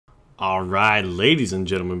Alright, ladies and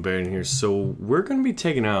gentlemen, Baron here. So we're going to be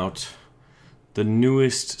taking out the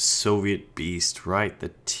newest Soviet beast, right? The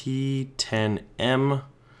T-10m.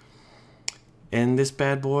 And this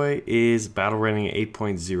bad boy is battle rating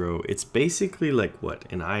 8.0. It's basically like,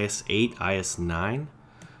 what, an IS-8, IS-9?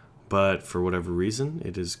 But for whatever reason,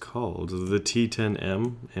 it is called the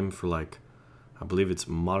T-10m. M for like, I believe it's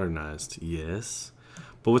modernized, yes.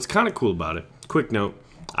 But what's kind of cool about it, quick note,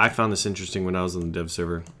 I found this interesting when I was on the dev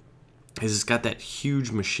server, is it's got that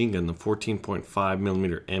huge machine gun, the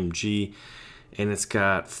 14.5mm MG, and it's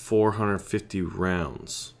got 450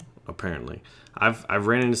 rounds, apparently. I've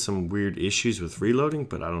ran into some weird issues with reloading,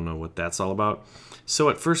 but I don't know what that's all about. So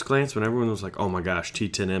at first glance, when everyone was like, oh my gosh,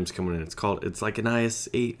 T-10m's coming in, it's like an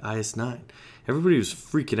IS-8, IS-9. Everybody was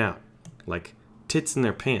freaking out, like tits in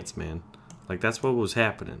their pants, man. Like that's what was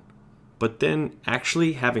happening. But then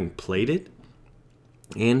actually having played it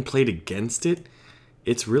and played against it,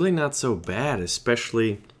 it's really not so bad,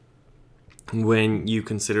 especially when you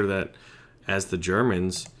consider that as the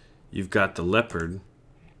Germans, you've got the Leopard,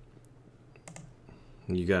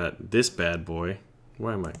 you got this bad boy.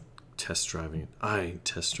 Why am I test driving it? I ain't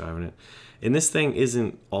test driving it. And this thing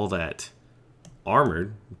isn't all that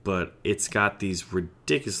armored, but it's got these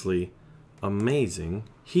ridiculously amazing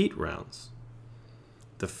heat rounds.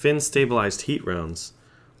 The fin stabilized heat rounds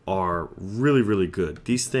are really, really good.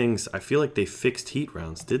 These things, I feel like they fixed heat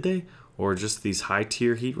rounds, did they? Or just these high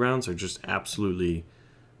tier heat rounds are just absolutely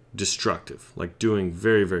destructive, like doing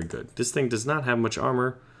very, very good. This thing does not have much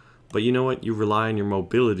armor, but you know what? You rely on your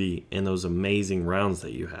mobility and those amazing rounds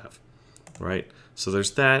that you have, right? So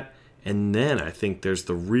there's that, and then I think there's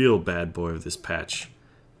the real bad boy of this patch,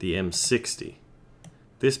 the M60.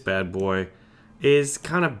 This bad boy is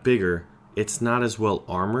kind of bigger. It's not as well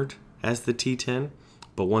armored as the T-10,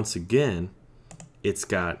 but once again, it's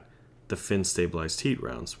got the fin stabilized heat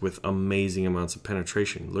rounds with amazing amounts of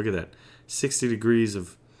penetration. Look at that, 60 degrees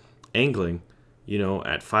of angling, you know,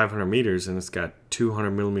 at 500 meters, and it's got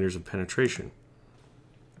 200 millimeters of penetration.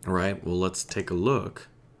 All right, well, let's take a look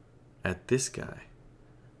at this guy.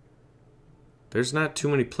 There's not too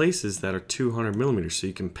many places that are 200 millimeters, so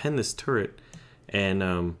you can pen this turret,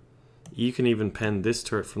 and you can even pen this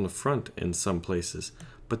turret from the front in some places.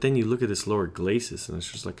 But then you look at this lower glacis, and it's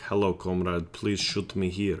just like, hello, comrade, please shoot me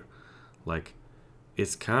here. Like,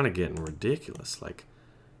 it's kind of getting ridiculous. Like,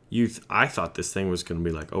 I thought this thing was going to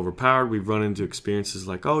be, like, overpowered. We've run into experiences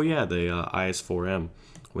like, oh, yeah, the IS-4M,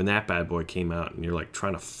 when that bad boy came out, and you're, like,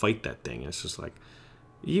 trying to fight that thing. It's just like,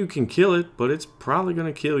 you can kill it, but it's probably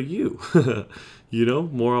going to kill you, you know,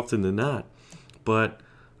 more often than not. But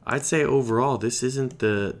I'd say overall, this isn't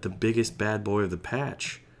the biggest bad boy of the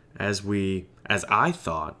patch, as I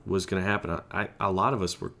thought was going to happen. A lot of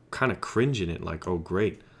us were kind of cringing it, like, oh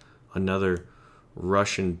great, another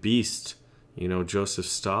Russian beast. You know, Joseph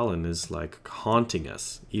Stalin is like haunting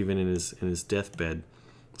us, even in his deathbed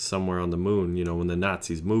somewhere on the moon. You know, when the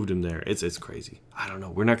Nazis moved him there, it's crazy. I don't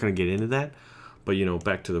know. We're not going to get into that, but you know,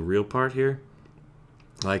 back to the real part here.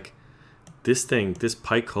 Like this thing, this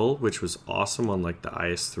pike hull, which was awesome on like the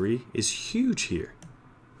IS-3, is huge here.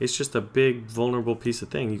 It's just a big, vulnerable piece of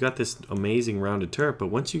thing. You got this amazing rounded turret, but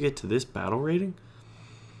once you get to this battle rating,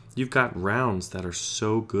 you've got rounds that are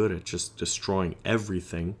so good at just destroying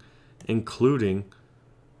everything, including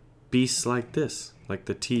beasts like this, like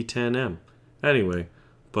the T-10m. Anyway,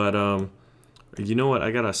 but you know what? I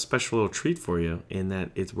got a special little treat for you in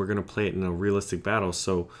that we're going to play it in a realistic battle.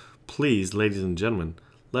 So please, ladies and gentlemen,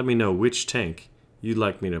 let me know which tank you'd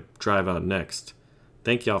like me to drive out next.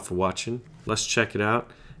 Thank y'all for watching. Let's check it out.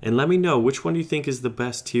 And let me know which one do you think is the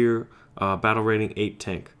best tier battle rating 8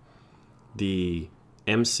 tank. The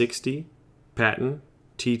M60, Patton,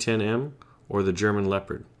 T-10m, or the German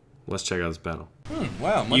Leopard. Let's check out this battle.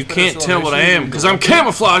 Wow. You can't tell what I am because I'm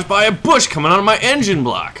camouflaged by a bush coming out of my engine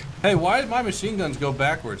block. Hey, why did my machine guns go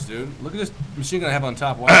backwards, dude? Look at this machine gun I have on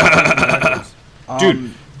top. Why is it going backwards?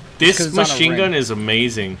 Dude, this machine gun is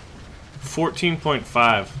amazing.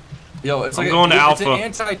 14.5. Yo, it's I'm like going to Alpha.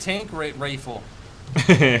 It's an anti-tank rifle.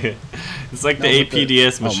 It's like the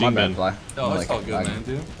APDS machine gun. Oh, it's all good, man,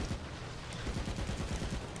 dude.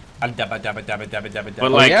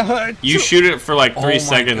 But like, you shoot it for like 3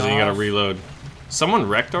 seconds and you gotta reload. Someone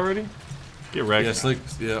wrecked already? Get wrecked. Yes,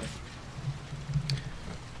 yeah.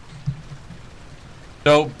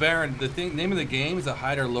 So, Baron, the name of the game is to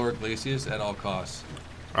hide our lower glaciers at all costs.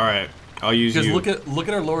 All right, I'll use you. Because look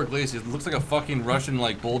at our lower glaciers. It looks like a fucking Russian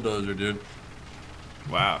like bulldozer, dude.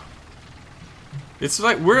 Wow. It's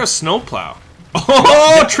like we're a snowplow.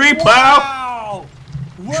 Oh, tree plow!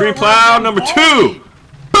 Wow. Tree plow number 2.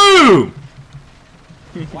 Boom!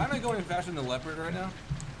 Why am I going faster than the Leopard right now?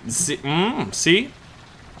 See? See?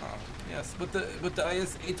 Yes, but the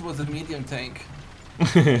IS-8 was a medium tank.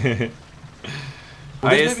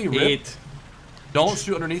 IS-8. Don't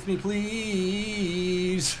shoot underneath me,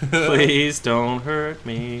 please. Please don't hurt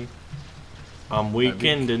me. I'm weak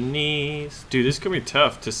in the knees. Dude, this could be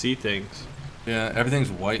tough to see things. Yeah, everything's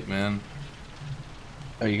white, man.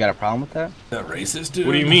 Oh, you got a problem with that? That racist, dude.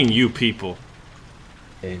 What do you mean, you people?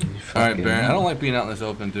 Hey, Alright, Baron, I don't like being out in this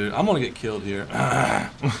open, dude. I'm gonna get killed here.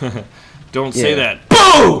 Don't say that.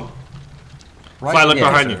 Boom! Right Fly, look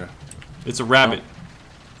behind there. you. It's a rabbit. Oh.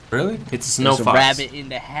 Really? It's a snow There's fox. a rabbit in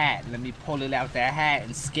the hat. Let me pull it out that hat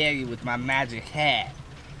and scare you with my magic hat.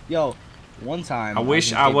 Yo, one time. I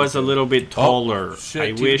wish I was a little bit taller. Oh, shit,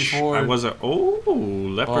 I wish T-10m. I was a. Oh,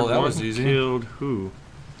 Leopard that 1 was easy. killed who?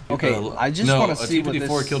 Okay, I just want to see what this.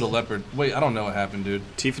 T-54 killed a leopard. Wait, I don't know what happened, dude.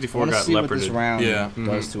 T-54 got see what this leoparded. round Yeah,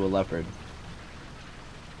 does to a leopard.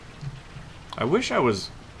 I wish I was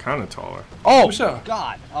kind of taller. Oh What's up?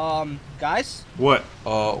 God, guys. What?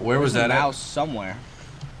 Where was There's a that mouse somewhere.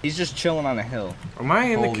 He's just chilling on a hill. Am I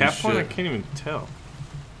in the Holy cap point? I shit. can't even tell.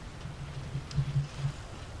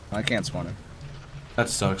 I can't spawn him. That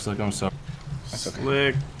sucks. Like, I'm sorry. That's okay.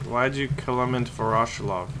 Slick, why'd you Clement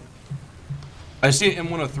Farashalov? I see an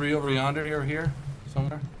M103 over yonder, here,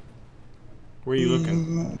 somewhere. Where are you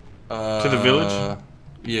looking? To the village?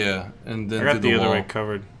 Yeah, and then I got through the other wall. way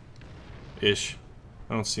covered. Ish.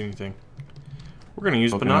 I don't see anything. We're gonna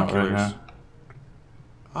use Looking out right binoculars. now.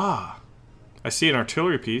 Ah, I see an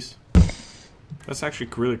artillery piece. That's actually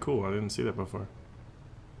really cool. I didn't see that before.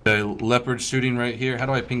 The leopard shooting right here. How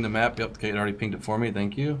do I ping the map? Yep, okay, it already pinged it for me.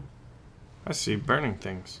 Thank you. I see burning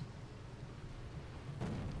things.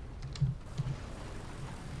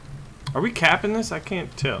 Are we capping this? I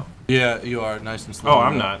can't tell. Yeah, you are nice and slow. Oh,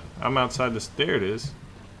 I'm not. I'm outside this. There it is.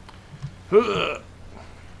 Ugh.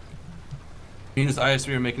 Me and this IS-3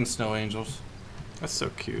 are making snow angels. That's so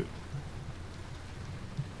cute.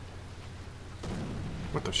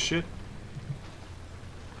 What the shit?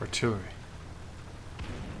 Artillery.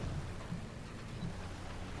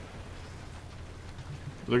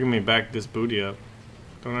 Look at me back this booty up.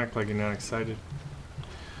 Don't act like you're not excited.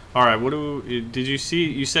 Alright, what did you see?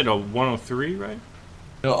 You said a 103, right?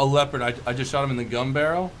 No, a leopard. I just shot him in the gun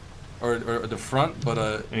barrel, or the front, but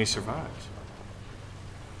And he survives.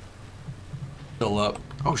 still up.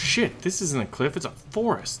 Oh shit, this isn't a cliff, it's a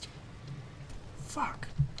forest. Fuck.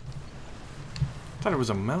 Thought it was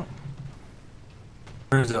a mountain.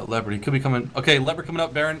 Where is that leopard? He could be coming. Okay, leopard coming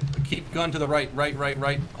up, Baron. Keep gun to the right.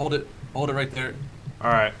 Hold it right there.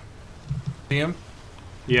 Alright. See him?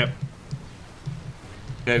 Yep.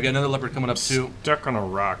 Okay, we got another leopard coming up too. Stuck on a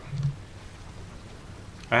rock.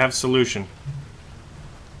 I have solution.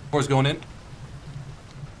 Four's going in.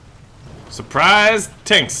 Surprise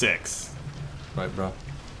tank 6. Right, bro.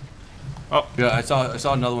 Oh. Yeah, I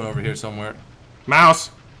saw another one over here somewhere. Mouse.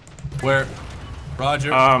 Where?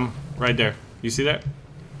 Roger. Right there. You see that?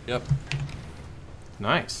 Yep.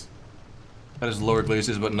 Nice. That is lower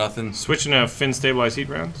glaciers, but nothing. Switching to fin stabilized heat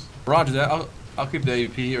rounds. Roger that. I'll keep the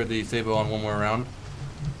AVP or the Sabo on one more round.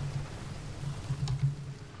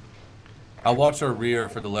 I'll watch our rear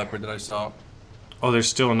for the leopard that I saw. Oh, there's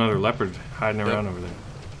still another leopard hiding Yep. around over there.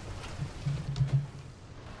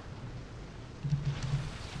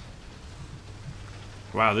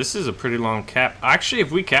 Wow, this is a pretty long cap. Actually,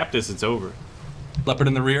 if we cap this, it's over. Leopard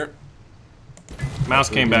in the rear. Mouse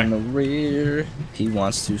came back. In the rear, he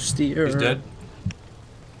wants to steer. He's dead.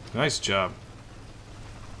 Nice job.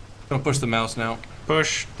 Gonna push the mouse now.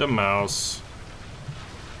 Push the mouse.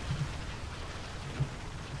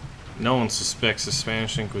 No one suspects the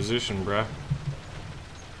Spanish Inquisition, bruh.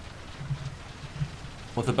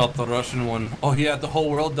 What about the Russian one? Oh yeah, the whole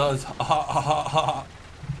world does. Ha ha ha ha.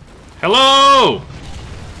 Hello!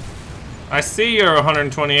 I see you're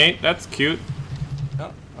 128. That's cute.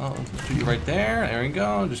 Yeah, I'll shoot you right there. There we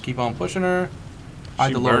go. Just keep on pushing her.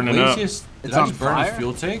 She burning up. Did It's I on just burn fire? his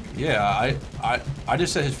fuel tank? Yeah, I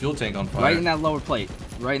just set his fuel tank on fire. Right in that lower plate.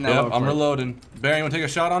 Right in that lower Yep, plate. I'm reloading. Barry, you wanna take a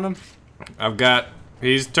shot on him? I've got.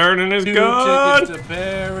 He's turning his 2 gun. tickets to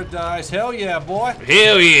paradise. Hell yeah, boy.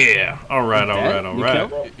 Hell yeah! All right, all dead? right, all You right.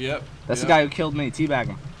 killed him? Yep. That's yep. the guy who killed me. Teabag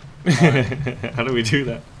him. How do we do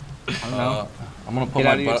that? I don't know. I'm gonna put Get out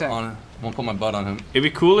my of your butt tank. on. I'm gonna put my butt on him. It'd be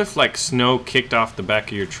cool if like snow kicked off the back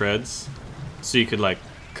of your treads, so you could like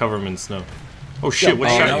cover them in snow. Oh shit! What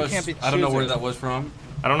Oh, shot? that you? was- can't be I don't know where choosing. that was from.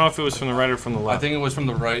 I don't know if it was from the right or from the I left. think it was from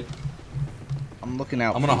the right. I'm looking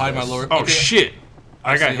out. I'm gonna for hide my this. lower. Oh okay, shit!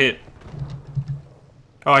 I got see him. hit.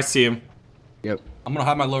 Oh, I see him. Yep. I'm gonna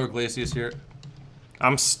hide my lower glaciers here.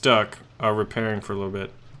 I'm stuck, repairing for a little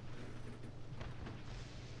bit.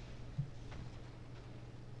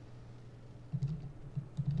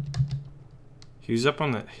 He's up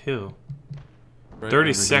on that hill. Right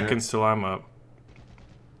 30 seconds till I'm up.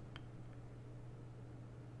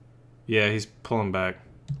 Yeah, he's pulling back.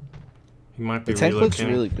 He might be The tank looks relocating.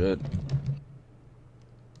 really good.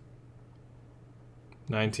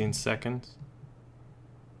 19 seconds.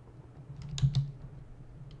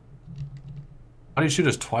 How do you shoot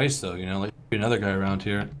us twice though? You know, like another guy around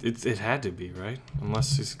here. It had to be, right?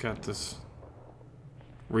 Unless he's got this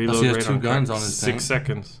Unless reload he has rate two on guns crack. on his 6 tank.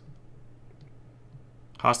 seconds.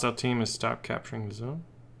 Hostile team has stopped capturing the zone.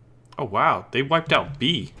 Oh wow, they wiped out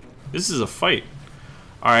B. This is a fight.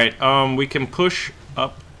 Alright, we can push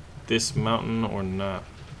up this mountain or not.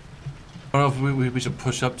 I don't know if we should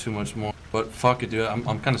push up too much more, but fuck it, dude. I'm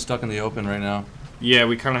kind of stuck in the open right now. Yeah,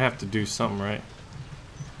 we kind of have to do something, right?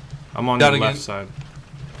 I'm on Down the left again. side.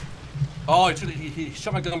 Oh, he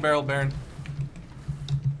shot my gun barrel, Baron.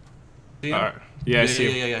 See him? Alright. Yeah, I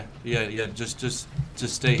see him. Yeah. Just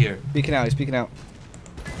stay here. Speaking out, he's speaking out.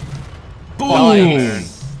 Boom!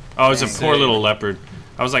 Oh, it's a Dang. poor little leopard.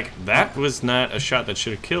 I was like, that was not a shot that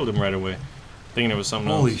should have killed him right away. Thinking it was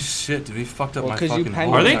something Holy else. shit, dude, he fucked up Well, my 'cause you fucking penned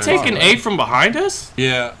hard Are they Nice. taking drive. A from behind us?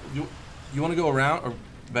 Yeah. You want to go around or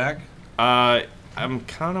back? I'm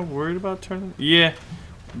kind of worried about turning. Yeah.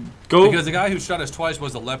 Go. Because the guy who shot us twice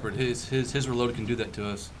was the Leopard. His reload can do that to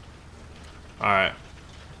us. Alright.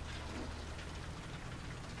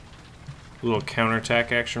 Little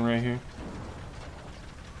counterattack action right here.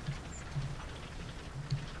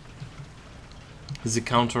 The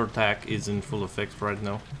counterattack is in full effect right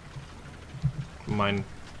now. Mein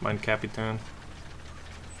Capitan.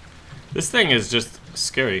 This thing is just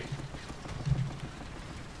scary.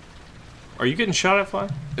 Are you getting shot at, Fly?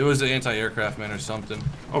 It was the anti-aircraft man or something.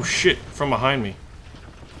 Oh shit, from behind me.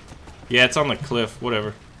 Yeah, it's on the cliff,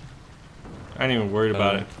 whatever. I ain't even worried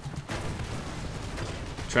about it.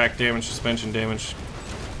 Track damage, suspension damage.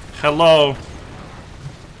 Hello.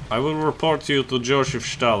 I will report you to Joseph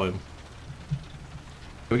Stalin.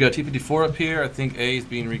 We got T-54 up here. I think A is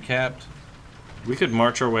being recapped. We could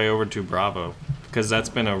march our way over to Bravo, because that's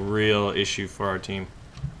been a real issue for our team.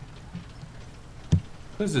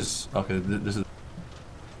 What is this? Okay, this is...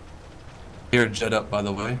 Here, jet up, by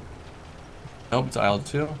the way. Nope, it's aisle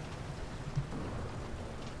 2.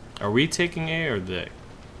 Are we taking A or they?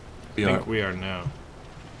 We I think are. we are now.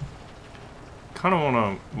 Kind of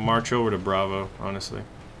want to march over to Bravo, honestly.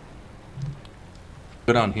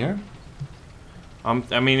 Go down here?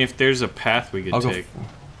 I mean, if there's a path we could I'll take.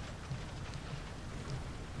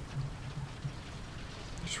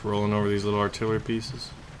 Just rolling over these little artillery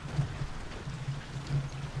pieces.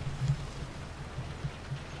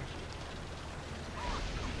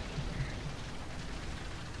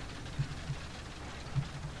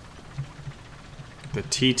 The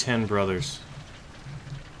T-10 brothers.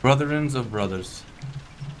 Brotherins of brothers.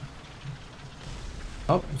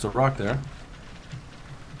 Oh, there's a rock there.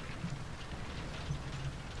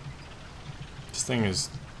 This thing is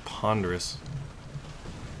ponderous.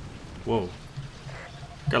 Whoa.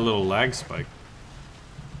 Got a little lag spike.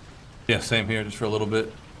 Yeah, same here, just for a little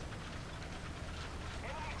bit.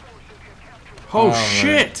 Oh Alright.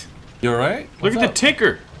 shit! You alright? Look at the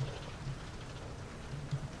ticker!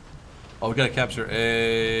 Oh, we gotta capture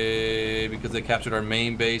A because they captured our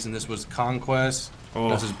main base and this was conquest. Oh.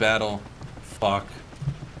 This is battle. Fuck.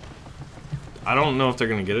 I don't know if they're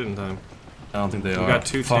gonna get it in time. I don't think they We are. got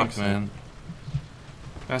 2 Fuck, tanks in. man.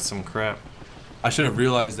 That's some crap. I should have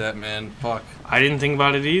realized that, man. Fuck. I didn't think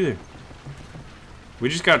about it either. We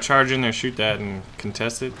just gotta charge in there, shoot that, and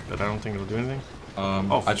contest it, but I don't think it'll do anything.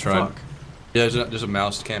 Oh, I tried. fuck. Yeah, there's a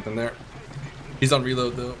mouse camping there. He's on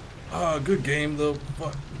reload though. Oh, good game though.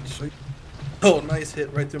 Fuck. Oh, nice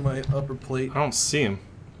hit right through my upper plate. I don't see him.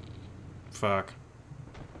 Fuck.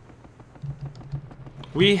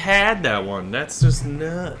 We had that one. That's just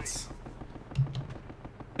nuts.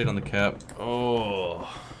 Hit on the cap. Oh.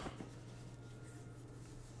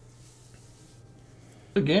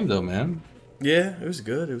 Good game though, man. Yeah, it was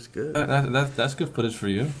good. It was good. That's good footage for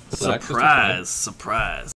you. Surprise! Surprise!